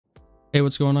Hey,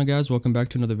 what's going on, guys? Welcome back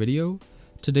to another video.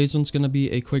 Today's one's going to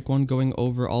be a quick one going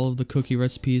over all of the cookie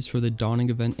recipes for the Dawning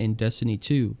event in Destiny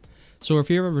 2. So if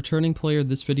you're a returning player,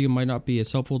 this video might not be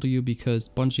as helpful to you because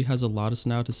Bungie has allowed us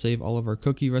now to save all of our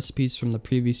cookie recipes from the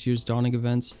previous year's Dawning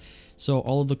events. So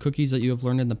all of the cookies that you have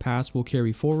learned in the past will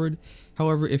carry forward.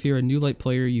 However, if you're a new light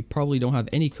player, you probably don't have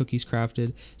any cookies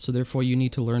crafted, so therefore you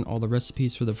need to learn all the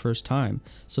recipes for the first time.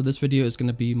 So this video is going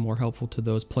to be more helpful to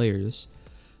those players.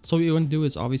 So what you want to do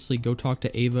is obviously go talk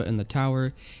to Ava in the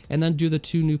tower and then do the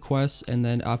 2 new quests, and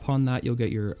then upon that you'll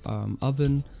get your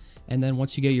oven. And then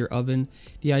once you get your oven,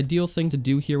 the ideal thing to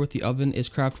do here with the oven is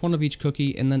craft 1 of each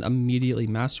cookie and then immediately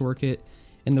masterwork it.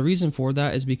 And the reason for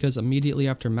that is because immediately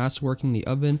after masterworking the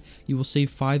oven, you will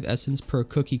save 5 essence per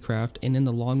cookie craft, and in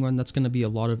the long run that's going to be a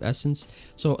lot of essence.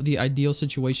 So the ideal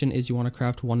situation is you want to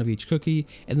craft 1 of each cookie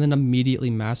and then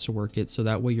immediately masterwork it, so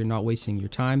that way you're not wasting your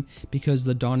time, because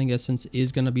the Dawning essence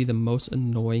is going to be the most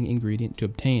annoying ingredient to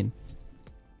obtain.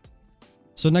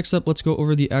 So next up, let's go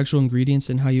over the actual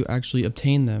ingredients and how you actually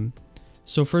obtain them.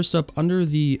 So first up, under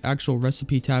the actual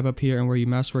recipe tab up here and where you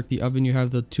masterwork the oven, you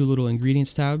have the 2 little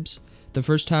ingredients tabs. The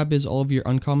first tab is all of your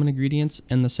uncommon ingredients,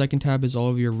 and the second tab is all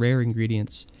of your rare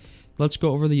ingredients. Let's go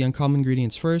over the uncommon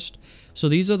ingredients first. So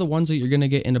these are the ones that you're going to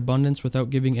get in abundance without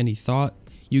giving any thought.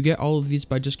 You get all of these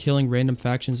by just killing random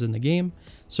factions in the game.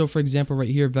 So for example, right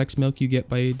here, Vex Milk you get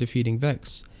by defeating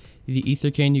Vex. The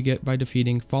Ether Cane you get by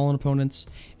defeating fallen opponents,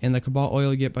 and the Cabal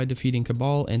Oil you get by defeating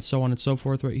Cabal, and so on and so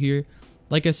forth right here.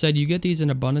 Like I said, you get these in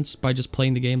abundance by just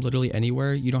playing the game literally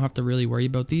anywhere. You don't have to really worry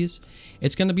about these.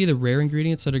 It's going to be the rare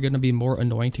ingredients that are going to be more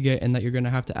annoying to get and that you're going to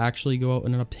have to actually go out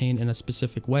and obtain in a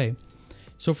specific way.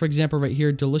 So for example, right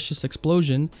here, Delicious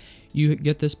Explosion, you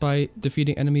get this by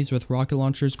defeating enemies with rocket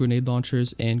launchers, grenade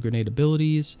launchers, and grenade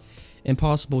abilities.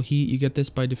 Impossible Heat, you get this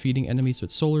by defeating enemies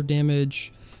with solar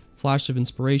damage. Flash of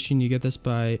Inspiration, you get this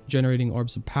by generating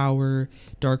orbs of power.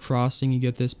 Dark Frosting, you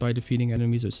get this by defeating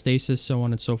enemies with stasis, so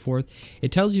on and so forth.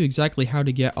 It tells you exactly how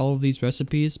to get all of these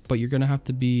recipes, but you're going to have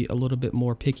to be a little bit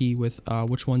more picky with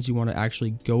which ones you want to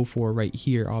actually go for right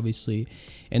here, obviously.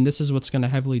 And this is what's going to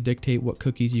heavily dictate what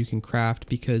cookies you can craft,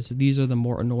 because these are the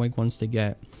more annoying ones to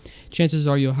get. Chances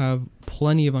are you'll have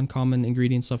plenty of uncommon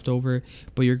ingredients left over,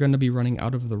 but you're going to be running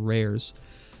out of the rares.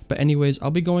 But anyways,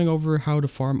 I'll be going over how to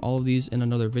farm all of these in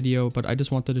another video, but I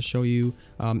just wanted to show you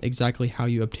exactly how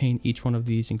you obtain each one of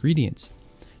these ingredients.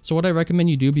 So what I recommend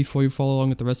you do before you follow along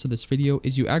with the rest of this video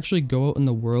is you actually go out in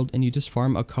the world and you just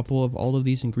farm a couple of all of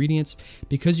these ingredients,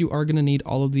 because you are going to need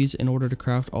all of these in order to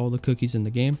craft all the cookies in the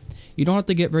game. You don't have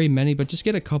to get very many, but just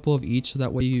get a couple of each, so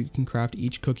that way you can craft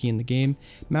each cookie in the game,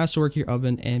 masterwork your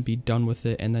oven, and be done with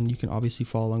it, and then you can obviously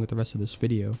follow along with the rest of this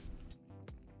video.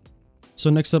 So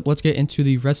next up, let's get into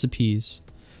the recipes.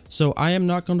 So I am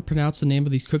not going to pronounce the name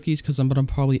of these cookies because I'm going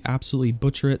to probably absolutely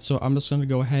butcher it. So I'm just going to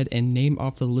go ahead and name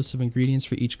off the list of ingredients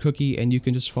for each cookie, and you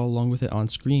can just follow along with it on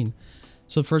screen.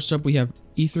 So first up, we have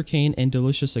Ether Cane and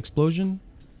Delicious Explosion.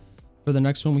 For the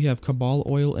next one, we have Cabal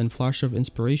Oil and Flash of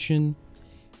Inspiration.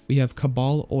 We have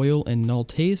Cabal Oil and Null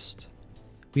Taste.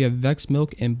 We have Vex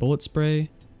Milk and Bullet Spray.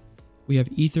 We have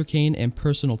Ether Cane and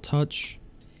Personal Touch.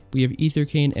 We have Ether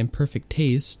Cane and Perfect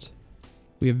Taste.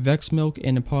 We have Vex Milk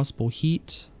and Impossible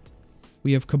Heat.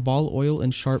 We have Cabal Oil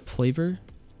and Sharp Flavor.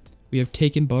 We have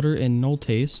Taken Butter and Null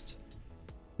Taste.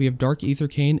 We have Dark Ether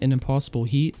Cane and Impossible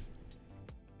Heat.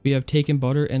 We have Taken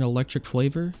Butter and Electric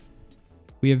Flavor.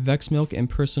 We have Vex Milk and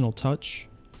Personal Touch.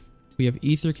 We have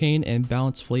Ether Cane and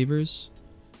Balanced Flavors.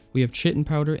 We have Chitin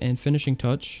Powder and Finishing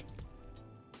Touch.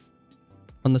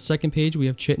 On the second page, we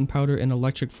have Chitin Powder and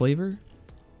Electric Flavor.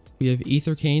 We have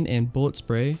Ether Cane and Bullet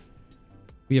Spray.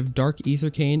 We have Dark Ether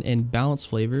Cane and Balanced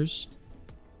Flavors.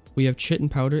 We have Chitin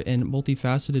Powder and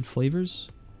Multifaceted Flavors.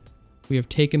 We have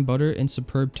Taken Butter and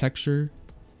Superb Texture.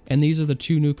 And these are the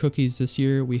 2 new cookies this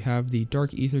year. We have the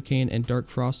Dark Ether Cane and Dark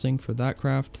Frosting for that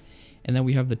craft. And then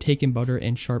we have the Taken Butter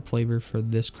and Sharp Flavor for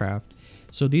this craft.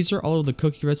 So these are all of the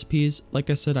cookie recipes. Like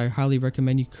I said, I highly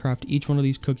recommend you craft each one of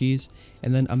these cookies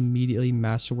and then immediately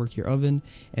masterwork your oven.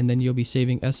 And then you'll be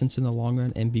saving essence in the long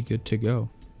run and be good to go.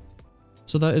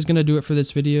 So that is going to do it for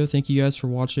this video. Thank you guys for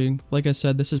watching. Like I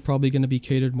said, this is probably going to be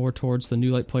catered more towards the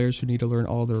new light players who need to learn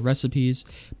all their recipes.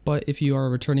 But if you are a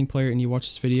returning player and you watch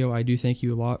this video, I do thank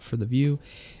you a lot for the view.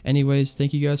 Anyways,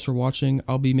 thank you guys for watching.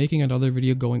 I'll be making another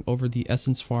video going over the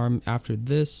essence farm after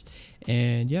this.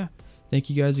 And yeah, thank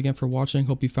you guys again for watching.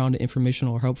 Hope you found it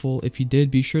informational or helpful. If you did,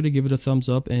 be sure to give it a thumbs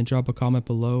up and drop a comment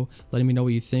below letting me know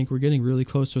what you think. We're getting really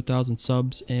close to 1,000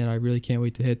 subs and I really can't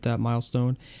wait to hit that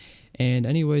milestone. And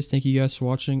anyways, thank you guys for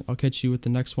watching. I'll catch you with the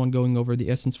next one going over the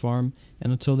essence farm.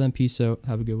 And until then, peace out.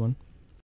 Have a good one.